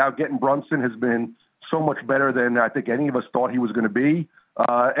worked out. Getting Brunson has been so much better than I think any of us thought he was going to be.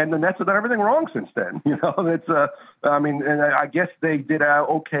 And the Nets have done everything wrong since then. And I guess they did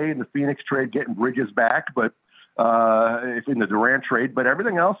okay in the Phoenix trade, getting Bridges back, but if in the Durant trade, but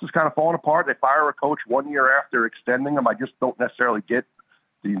everything else is kind of falling apart. They fire a coach 1 year after extending him. I just don't necessarily get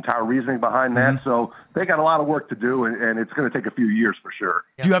the entire reasoning behind that. Mm-hmm. So they got a lot of work to do, and it's going to take a few years for sure.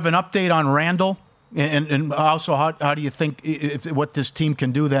 Do you have an update on Randall? And also, how do you think what this team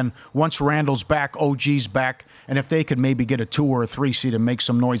can do then once Randall's back, OG's back, and if they could maybe get a 2 or a 3 seed and make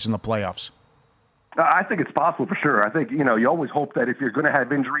some noise in the playoffs? I think it's possible for sure. I think, you always hope that if you're going to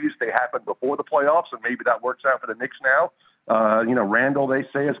have injuries, they happen before the playoffs, and maybe that works out for the Knicks now. Randall, they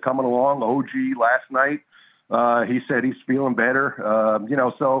say, is coming along. OG last night, he said he's feeling better.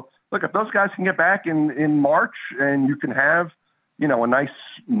 So, look, if those guys can get back in March and you can have, a nice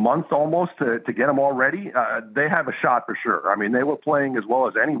month almost to get them all ready, they have a shot for sure. I mean, they were playing as well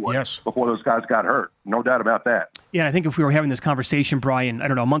as anyone before those guys got hurt. No doubt about that. Yeah, I think if we were having this conversation, Brian, I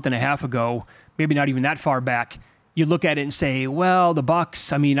don't know, a month and a half ago, maybe not even that far back, you look at it and say, well, the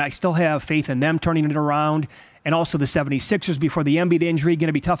Bucks, I still have faith in them turning it around. And also the 76ers before the Embiid injury, going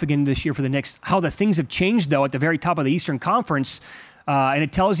to be tough again this year for the Knicks. How the things have changed, though, at the very top of the Eastern Conference, and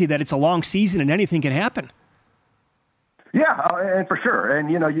it tells you that it's a long season and anything can happen. Yeah, and for sure. And,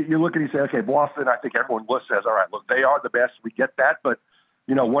 you look and you say, okay, Boston, I think everyone says, all right, look, they are the best. We get that. But,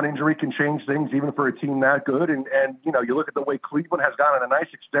 one injury can change things even for a team that good. And you look at the way Cleveland has gone on a nice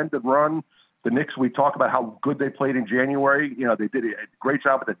extended run. The Knicks, we talk about how good they played in January. They did a great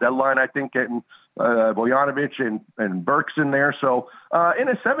job at the deadline, I think, getting Bojanovic and Burks in there. So in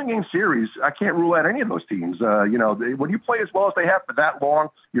a 7-game series, I can't rule out any of those teams. When you play as well as they have for that long,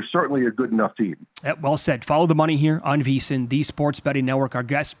 you're certainly a good enough team. Well said. Follow the money here on VSiN, the Sports Betting Network. Our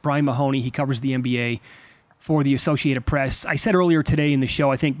guest, Brian Mahoney, he covers the NBA for the Associated Press. I said earlier today in the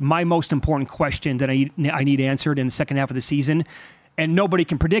show, I think my most important question that I need answered in the second half of the season, and nobody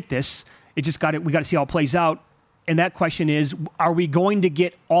can predict this, we got to see how it plays out. And that question is, are we going to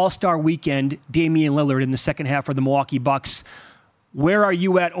get All-Star Weekend Damian Lillard in the second half for the Milwaukee Bucks? Where are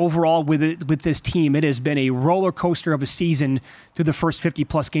you at overall with this team? It has been a roller coaster of a season through the first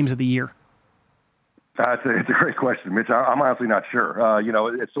 50-plus games of the year. It's a great question, Mitch. I'm honestly not sure.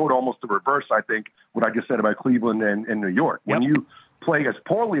 It's sort of almost the reverse, I think, what I just said about Cleveland and New York. When you play as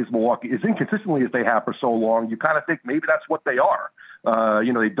poorly as Milwaukee, as inconsistently as they have for so long, you kind of think maybe that's what they are.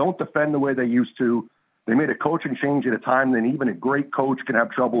 They don't defend the way they used to. They made a coaching change at a time that even a great coach can have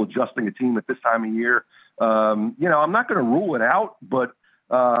trouble adjusting a team at this time of year. I'm not going to rule it out, but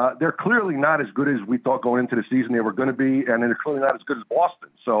they're clearly not as good as we thought going into the season they were going to be, and they're clearly not as good as Boston.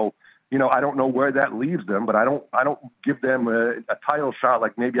 So, I don't know where that leaves them, but I don't give them a title shot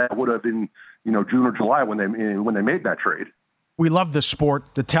like maybe I would have in, June or July when they made that trade. We love this sport.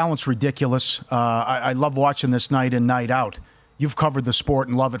 The talent's ridiculous. I love watching this night in, night out. You've covered the sport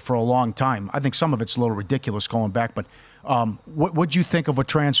and love it for a long time. I think some of it's a little ridiculous going back, but what'd you think of what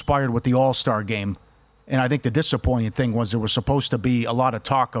transpired with the All-Star game? And I think the disappointing thing was there was supposed to be a lot of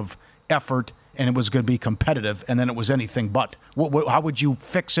talk of effort, and it was going to be competitive, and then it was anything but. How would you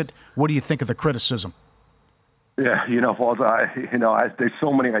fix it? What do you think of the criticism? Yeah, Falls, there's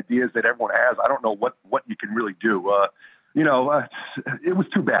so many ideas that everyone has. I don't know what you can really do. It was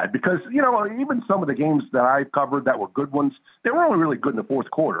too bad because, even some of the games that I covered that were good ones, they were only really good in the fourth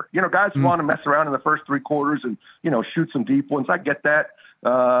quarter. Guys want to mess around in the first three quarters and, shoot some deep ones. I get that.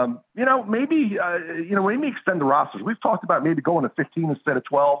 Maybe extend the rosters. We've talked about maybe going to 15 instead of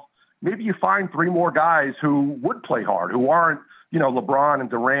 12. Maybe you find three more guys who would play hard, who aren't, LeBron and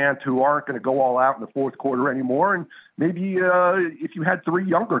Durant, who aren't going to go all out in the fourth quarter anymore. And maybe if you had three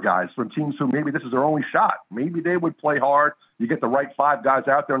younger guys from teams who maybe this is their only shot, maybe they would play hard. You get the right five guys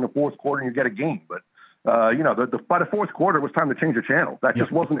out there in the fourth quarter and you get a game. But, by the fourth quarter, it was time to change the channel. That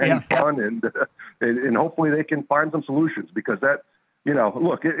just wasn't any fun. And hopefully they can find some solutions because that,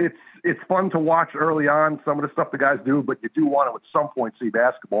 look, it's fun to watch early on some of the stuff the guys do, but you do want to at some point see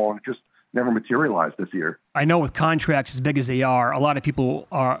basketball, and it just never materialized this year. I know with contracts as big as they are, a lot of people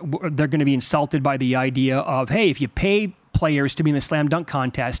they're going to be insulted by the idea of, hey, if you pay players to be in the slam dunk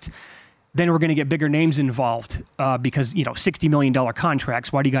contest, then we're going to get bigger names involved because, $60 million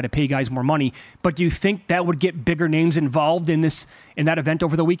contracts. Why do you got to pay guys more money? But do you think that would get bigger names involved in that event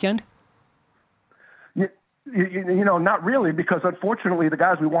over the weekend? Not really, because unfortunately the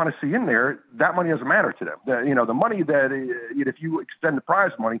guys we want to see in there, that money doesn't matter to them. The money that if you extend the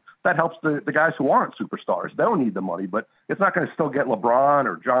prize money, that helps the guys who aren't superstars. They don't need the money, but it's not going to still get LeBron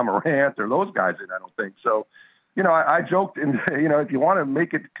or John Morant or those guys in, I don't think. So, I joked, and, if you want to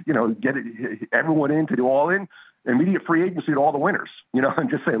make it, get everyone in to do all in, immediate free agency to all the winners, and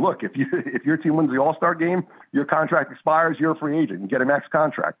just say, look, if your team wins the All-Star game, your contract expires, you're a free agent, you get a max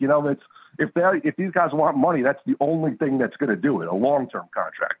contract. If these guys want money, that's the only thing that's going to do it, a long-term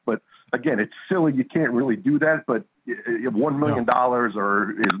contract. But again, it's silly. You can't really do that, but $1 million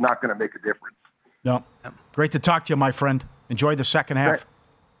is not going to make a difference. No. Great to talk to you, my friend. Enjoy the second half.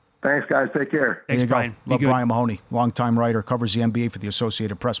 Thanks, guys. Take care. Thanks, Brian. Love Brian Mahoney, longtime writer, covers the NBA for the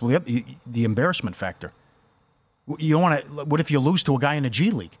Associated Press. Well, the embarrassment factor. You don't want to. What if you lose to a guy in the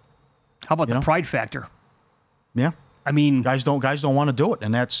G League? How about the pride factor? Yeah. I mean, guys don't want to do it,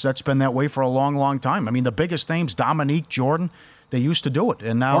 and that's been that way for a long, long time. I mean, the biggest names, Dominique, Jordan, they used to do it,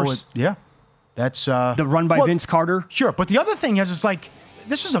 and now, that's the run by Vince Carter. Sure, but the other thing is, it's like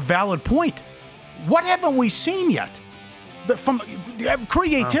this is a valid point. What haven't we seen yet? From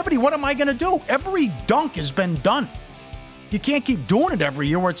creativity, what am I going to do? Every dunk has been done. You can't keep doing it every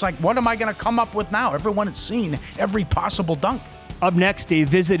year. Where it's like, what am I going to come up with now? Everyone has seen every possible dunk. Up next, a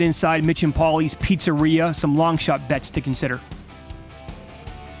visit inside Mitch and Paulie's Pizzeria. Some long shot bets to consider.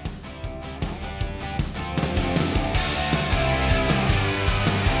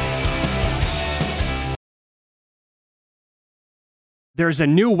 There's a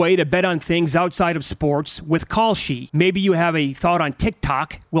new way to bet on things outside of sports with Kalshi. Maybe you have a thought on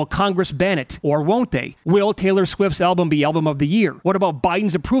TikTok. Will Congress ban it? Or won't they? Will Taylor Swift's album be Album of the Year? What about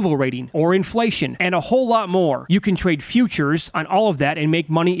Biden's approval rating or inflation? And a whole lot more. You can trade futures on all of that and make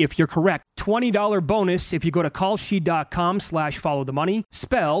money if you're correct. $20 bonus if you go to kalshi.com/followthemoney,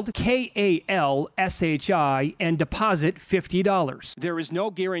 spelled KALSHI, and deposit $50. There is no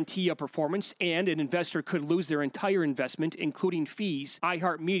guarantee of performance, and an investor could lose their entire investment, including fees.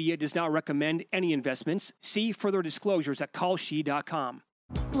 iHeartMedia does not recommend any investments. See further disclosures at kalshi.com.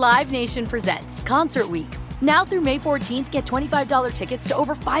 Live Nation presents Concert Week. Now through May 14th, get $25 tickets to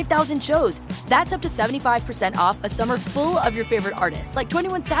over 5,000 shows. That's up to 75% off a summer full of your favorite artists like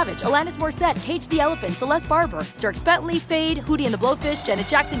 21 Savage, Alanis Morissette, Cage the Elephant, Celeste Barber, Dierks Bentley, Fade, Hootie and the Blowfish, Janet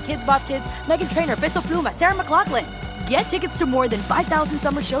Jackson, Kidz Bop Kids, Meghan Trainor, Peso Pluma, Sarah McLachlan. Get tickets to more than 5,000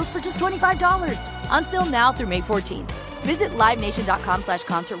 summer shows for just $25. On sale now through May 14th. Visit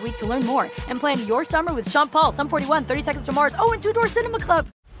LiveNation.com/Concert Week to learn more and plan your summer with Sean Paul, Sum 41, 30 Seconds to Mars, and Two Door Cinema Club.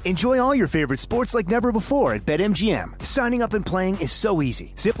 Enjoy all your favorite sports like never before at BetMGM. Signing up and playing is so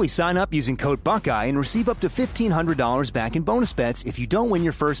easy. Simply sign up using code Buckeye and receive up to $1,500 back in bonus bets if you don't win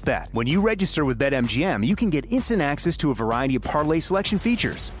your first bet. When you register with BetMGM, you can get instant access to a variety of parlay selection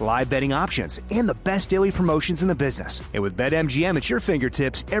features, live betting options, and the best daily promotions in the business. And with BetMGM at your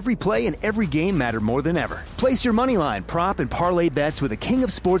fingertips, every play and every game matter more than ever. Place your moneyline, prop, and parlay bets with the king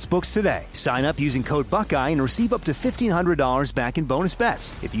of sportsbooks today. Sign up using code Buckeye and receive up to $1,500 back in bonus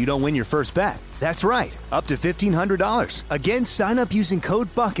bets if you don't win your first bet. That's right, up to $1,500. Again, sign up using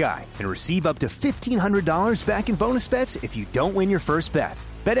code Buckeye and receive up to $1,500 back in bonus bets if you don't win your first bet.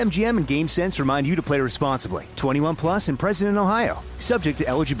 BetMGM and GameSense remind you to play responsibly. 21 plus and present in Ohio. Subject to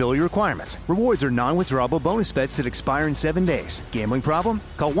eligibility requirements. Rewards are non-withdrawable bonus bets that expire in 7 days. Gambling problem?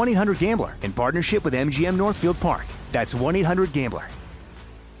 Call 1-800-GAMBLER in partnership with MGM Northfield Park. That's 1-800-GAMBLER.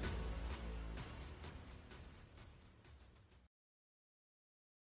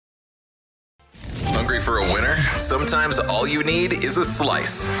 Hungry for a winner? Sometimes all you need is a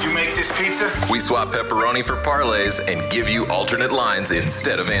slice. You make this pizza? We swap pepperoni for parlays and give you alternate lines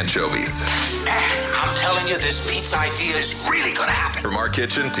instead of anchovies. I'm telling you, this pizza idea is really gonna happen. From our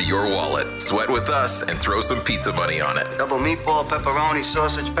kitchen to your wallet, sweat with us and throw some pizza money on it. Double meatball, pepperoni,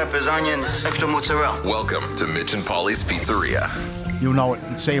 sausage, peppers, onion, extra mozzarella. Welcome to Mitch and Polly's Pizzeria. You know it,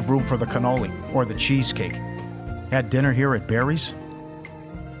 and save room for the cannoli or the cheesecake. Had dinner here at Barry's.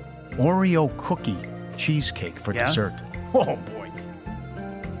 Oreo cookie cheesecake for dessert. Oh, boy.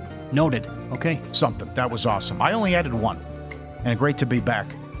 Noted. Okay. Something. That was awesome. I only added one. And great to be back.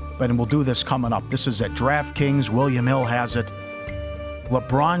 But we'll do this coming up. This is at DraftKings. William Hill has it.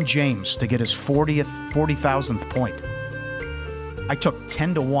 LeBron James to get his 40,000th point. I took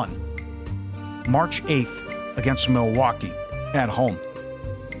 10-1. March 8th against Milwaukee at home.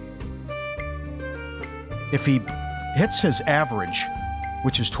 If he hits his average,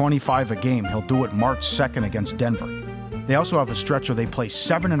 which is 25 a game, he'll do it March 2nd against Denver. They also have a stretch where they play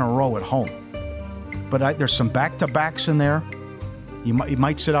 7 in a row at home. But there's some back-to-backs in there. You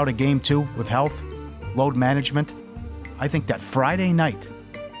might sit out a game, too, with health, load management. I think that Friday night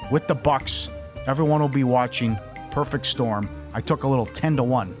with the Bucks, everyone will be watching Perfect Storm. I took a little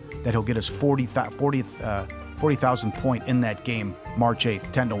 10-1 that he'll get his 40,000 point in that game, March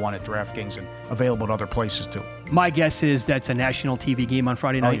 8th, 10-1 at DraftKings, and available at other places, too. My guess is that's a national TV game on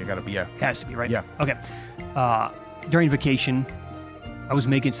Friday night. Oh, you got to be, yeah. Has to be, right? Yeah. Okay. During vacation, I was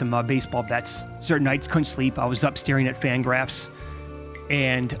making some baseball bets. Certain nights, couldn't sleep. I was up staring at Fangraphs,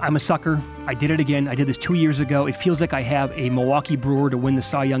 and I'm a sucker. I did it again. I did this 2 years ago. It feels like I have a Milwaukee Brewer to win the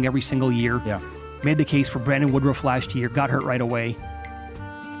Cy Young every single year. Yeah. Made the case for Brandon Woodruff last year. Got hurt right away.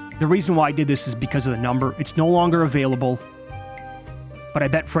 The reason why I did this is because of the number. It's no longer available. But I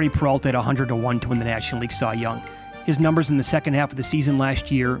bet Freddie Peralta at 100-1 to win the National League Cy Young. His numbers in the second half of the season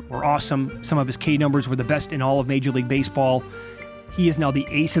last year were awesome. Some of his K numbers were the best in all of Major League Baseball. He is now the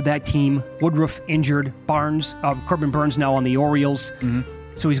ace of that team. Woodruff injured. Corbin Burns now on the Orioles. Mm-hmm.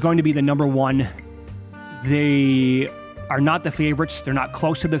 So he's going to be the number one. They are not the favorites. They're not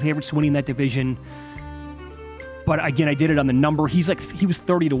close to the favorites winning that division. But again, I did it on the number. He was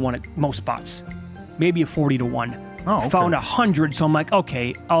 30-1 at most spots. Maybe a 40-1. Oh, okay. Found 100, so I'm like,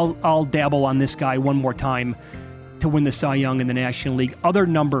 okay, I'll dabble on this guy one more time to win the Cy Young in the National League. Other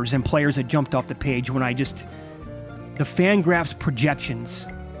numbers and players that jumped off the page when the Fangraphs projections,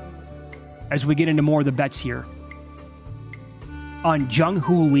 as we get into more of the bets here, on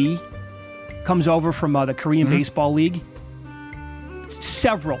Jung-Hoo Lee, comes over from the Korean Baseball League.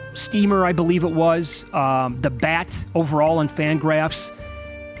 Several. Steamer, I believe it was. The Bat overall on Fangraphs.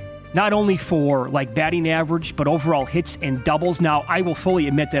 Not only for batting average, but overall hits and doubles. Now, I will fully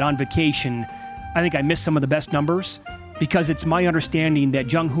admit that on vacation, I think I missed some of the best numbers because it's my understanding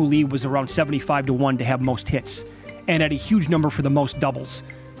that Jung-Hoo Lee was around 75-1 to have most hits and at a huge number for the most doubles.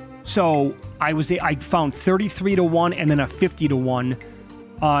 So I found 33-1 and then a 50-1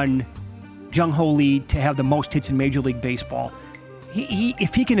 on Jung-Hoo Lee to have the most hits in Major League Baseball.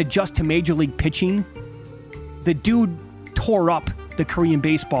 If he can adjust to Major League pitching, the dude tore up the Korean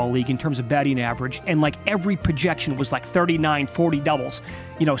Baseball League in terms of batting average, and every projection was 39, 40 doubles,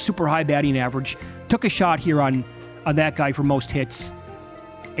 super high batting average. Took a shot here on that guy for most hits.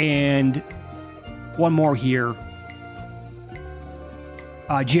 And one more here.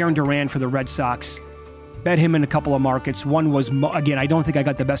 Jarren Duran for the Red Sox. Bet him in a couple of markets. One was, again, I don't think I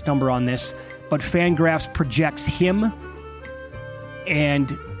got the best number on this, but Fangraphs projects him.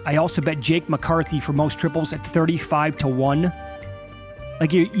 And I also bet Jake McCarthy for most triples at 35-1. What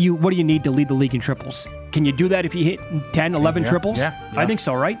do you need to lead the league in triples? Can you do that if you hit 10, 11 triples? Yeah. I think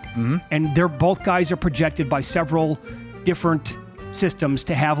so, right? Mm-hmm. And both guys are projected by several different systems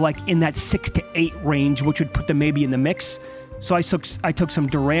to have in that 6 to 8 range, which would put them maybe in the mix. So I took some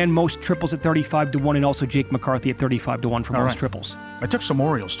Duran most triples at 35-1 and also Jake McCarthy at 35-1 for most triples. I took some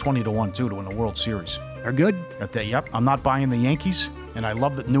Orioles 20-1 too to win the World Series. They're good. Yep. I'm not buying the Yankees, and I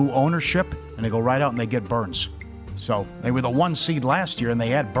love the new ownership, and they go right out and they get Burns. So they were the 1 seed last year, and they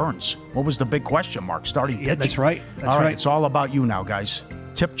had Burns. What was the big question mark? Starting pitching. Yeah, that's right. All right, it's all about you now, guys.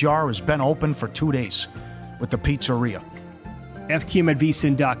 Tip jar has been open for 2 days with the pizzeria. FTM at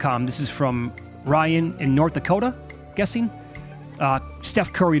vsin.com. This is from Ryan in North Dakota, guessing.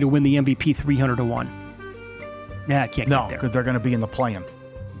 Steph Curry to win the MVP 300-1. Nah, I can't get there. No, because they're going to be in the play-in.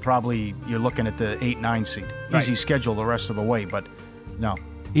 probably you're looking at the 8-9 seed. Easy schedule the rest of the way, but no.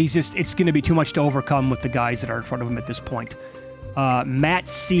 It's going to be too much to overcome with the guys that are in front of him at this point. Matt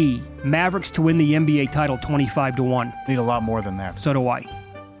C. Mavericks to win the NBA title 25-1. Need a lot more than that. So do I.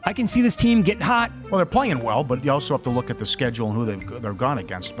 I can see this team getting hot. Well, they're playing well, but you also have to look at the schedule and who they're gone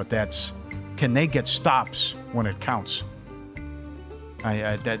against. But can they get stops when it counts?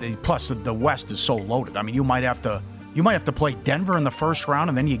 Plus, the West is so loaded. I mean, you might have to play Denver in the first round,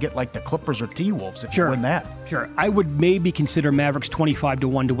 and then you get like the Clippers or T-Wolves if you win that. Sure. I would maybe consider Mavericks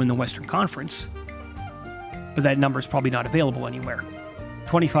 25-1 to win the Western Conference, but that number is probably not available anywhere.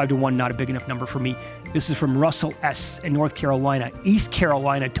 25-1, not a big enough number for me. This is from Russell S. in North Carolina. East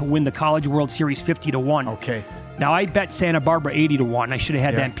Carolina to win the College World Series 50-1. Okay. Now, I bet Santa Barbara 80-1. I should have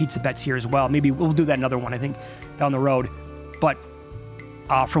had that in Pizza Bets here as well. Maybe we'll do that another one, I think, down the road. But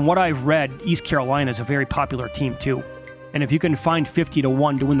from what I've read, East Carolina is a very popular team, too. And if you can find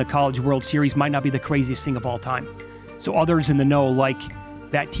 50-1 to win the College World Series, might not be the craziest thing of all time. So others in the know like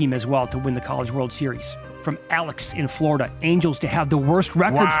that team as well to win the College World Series. From Alex in Florida, Angels to have the worst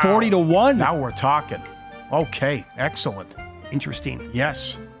record, 40-1. Now we're talking. Okay, excellent. Interesting.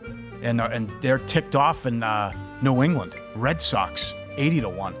 Yes. And they're ticked off in New England. Red Sox,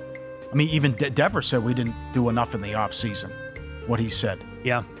 80-1. I mean, even Dever said we didn't do enough in the offseason, what he said.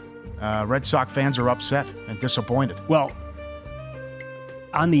 Yeah. Red Sox fans are upset and disappointed. Well,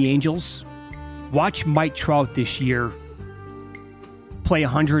 on the Angels, watch Mike Trout this year play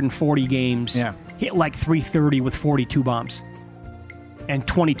 140 games, hit like 330 with 42 bombs and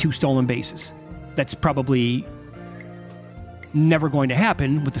 22 stolen bases. That's probably never going to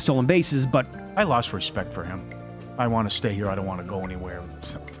happen with the stolen bases, but I lost respect for him. I want to stay here. I don't want to go anywhere.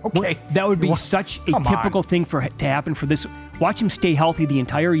 Okay. That would be such a typical thing to happen for this. Watch him stay healthy the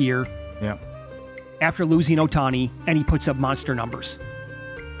entire year. Yeah. After losing Ohtani, and he puts up monster numbers.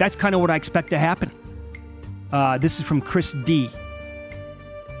 That's kind of what I expect to happen. This is from Chris D.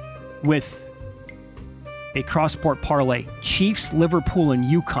 with a cross-sport parlay. Chiefs, Liverpool, and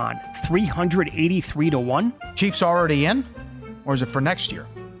UConn. 383-1. Chiefs already in? Or is it for next year?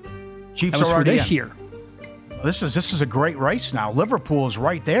 Chiefs that was already for this in. year. This is a great race now. Liverpool is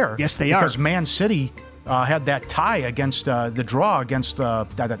right there. Yes, they are. Because Man City had that tie against the draw against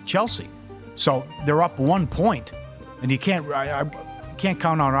Chelsea. So they're up 1 point. And you can't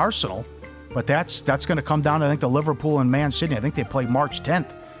count on Arsenal. But that's going to come down to, I think, the Liverpool and Man City. I think they play March 10th.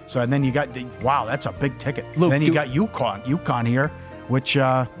 So, and then you got, wow, that's a big ticket. Luke, then you got UConn here, which,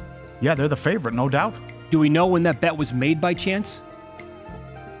 they're the favorite, no doubt. Do we know when that bet was made by chance?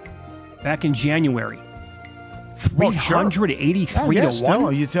 Back in January. 383-1.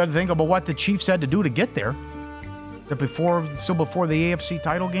 Still, you had to think about what the Chiefs had to do to get there. Is it still before the AFC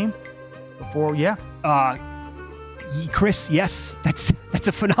title game? Before, Chris, yes, that's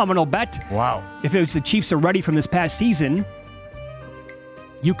a phenomenal bet. Wow. If it was the Chiefs are ready from this past season,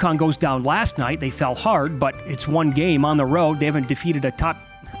 UConn goes down last night. They fell hard, but it's one game on the road. They haven't defeated a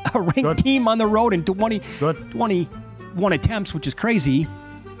ranked team on the road in 21 attempts, which is crazy.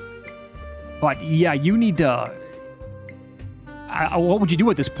 But, yeah, you need to... what would you do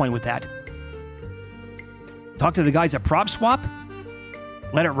at this point with that? Talk to the guys at Prop Swap?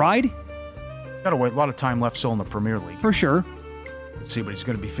 Let it ride? Got to wait. A lot of time left still in the Premier League. For sure. Let's see, but he's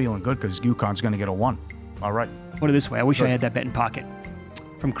going to be feeling good because UConn's going to get a 1. All right. Put it this way. I wish I had that bet in pocket.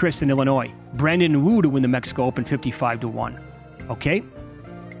 From Chris in Illinois. Brandon Wu to win the Mexico Open 55-1. Okay.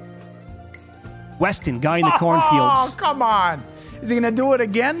 Weston, guy in the cornfields. Oh, come on. Is he going to do it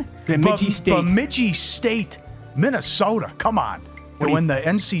again? Bemidji State. Bemidji State, Minnesota. Come on. To win the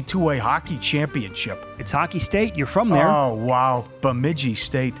NC2A Hockey Championship. It's Hockey State. You're from there. Oh, wow. Bemidji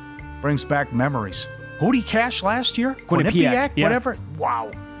State. Brings back memories. Who'd he cash last year? Quinnipiac, yeah. Whatever.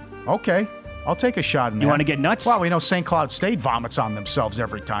 Wow. Okay. I'll take a shot in that. You want to get nuts? Well, we know St. Cloud State vomits on themselves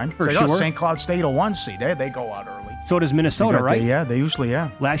every time. For sure. St. Cloud State a 1 seed. They go out early. So does Minnesota, right? They usually,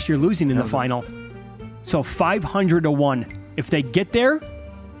 Last year losing in the final. So 500-1. If they get there.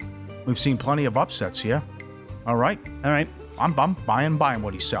 We've seen plenty of upsets, yeah. All right. I'm buying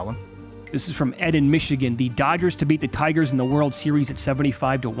what he's selling. This is from Ed in Michigan. The Dodgers to beat the Tigers in the World Series at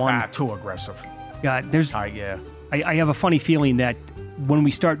 75-1. Too aggressive. Yeah, I have a funny feeling that when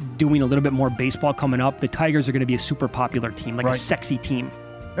we start doing a little bit more baseball coming up, the Tigers are going to be a super popular team, like a sexy team.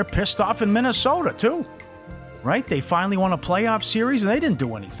 They're pissed off in Minnesota, too. Right? They finally won a playoff series, and they didn't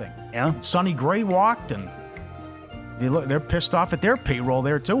do anything. Yeah. Sonny Gray walked, and they're pissed off at their payroll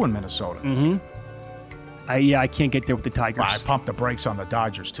there, too, in Minnesota. Mm-hmm. I can't get there with the Tigers. I pumped the brakes on the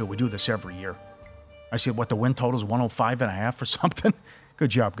Dodgers, too. We do this every year. I see the win total is 105.5 or something. Good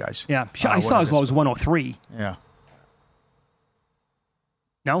job, guys. Yeah, I saw as low as 103. Yeah.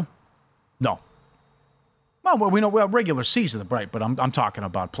 No? No. Well, we know regular season, right? But I'm talking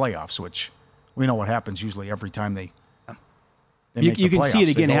about playoffs, which we know what happens usually every time they make the you can playoffs. see it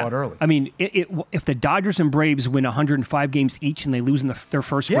again. They go out early. I mean, if the Dodgers and Braves win 105 games each and they lose in their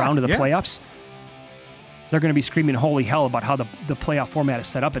first round of the playoffs, they're going to be screaming holy hell about how the playoff format is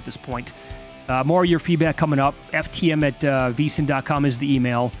set up at this point. More of your feedback coming up. FTM at vsin.com is the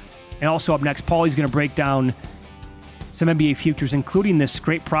email. And also up next, Paulie's going to break down some NBA futures, including this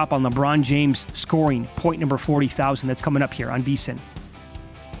great prop on LeBron James scoring, point number 40,000. That's coming up here on VSiN.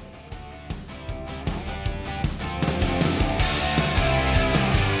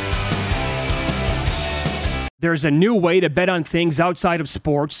 There's a new way to bet on things outside of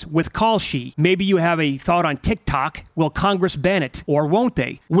sports with Kalshi. Maybe you have a thought on TikTok. Will Congress ban it? Or won't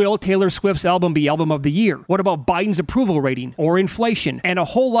they? Will Taylor Swift's album be album of the year? What about Biden's approval rating or inflation? And a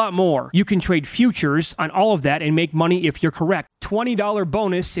whole lot more. You can trade futures on all of that and make money if you're correct. $20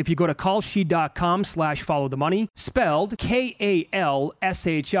 bonus if you go to kalshi.com/followthemoney, spelled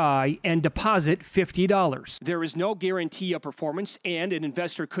KALSHI, and deposit $50. There is no guarantee of performance, and an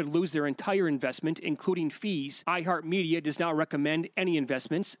investor could lose their entire investment, including fees. iHeartMedia does not recommend any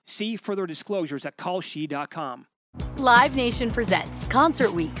investments. See further disclosures at kalshi.com. Live Nation presents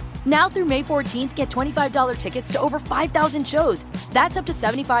Concert Week. Now through May 14th, get $25 tickets to over 5,000 shows. That's up to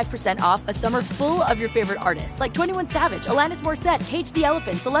 75% off a summer full of your favorite artists like 21 Savage, Alanis Morissette, Cage the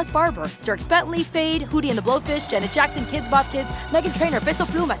Elephant, Celeste Barber, Dierks Bentley, Fade, Hootie and the Blowfish, Janet Jackson, Kidz Bop Kids, Meghan Trainor, Peso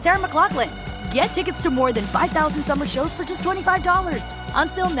Pluma, Sarah McLachlan. Get tickets to more than 5,000 summer shows for just $25.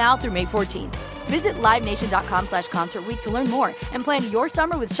 Until now through May 14th. Visit LiveNation.com/Concert Week to learn more and plan your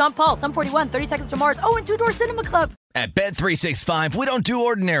summer with Sean Paul, Sum 41, 30 Seconds to Mars, and Two Door Cinema Club. At Bet365, we don't do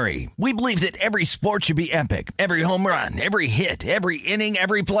ordinary. We believe that every sport should be epic. Every home run, every hit, every inning,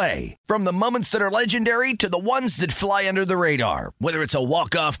 every play. From the moments that are legendary to the ones that fly under the radar. Whether it's a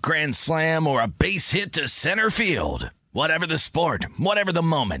walk-off grand slam or a base hit to center field. Whatever the sport, whatever the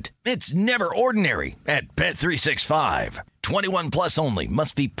moment, it's never ordinary at Bet365. 21 plus only.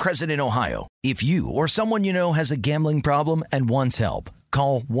 Must be present in Ohio. If you or someone you know has a gambling problem and wants help,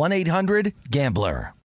 call 1-800-GAMBLER.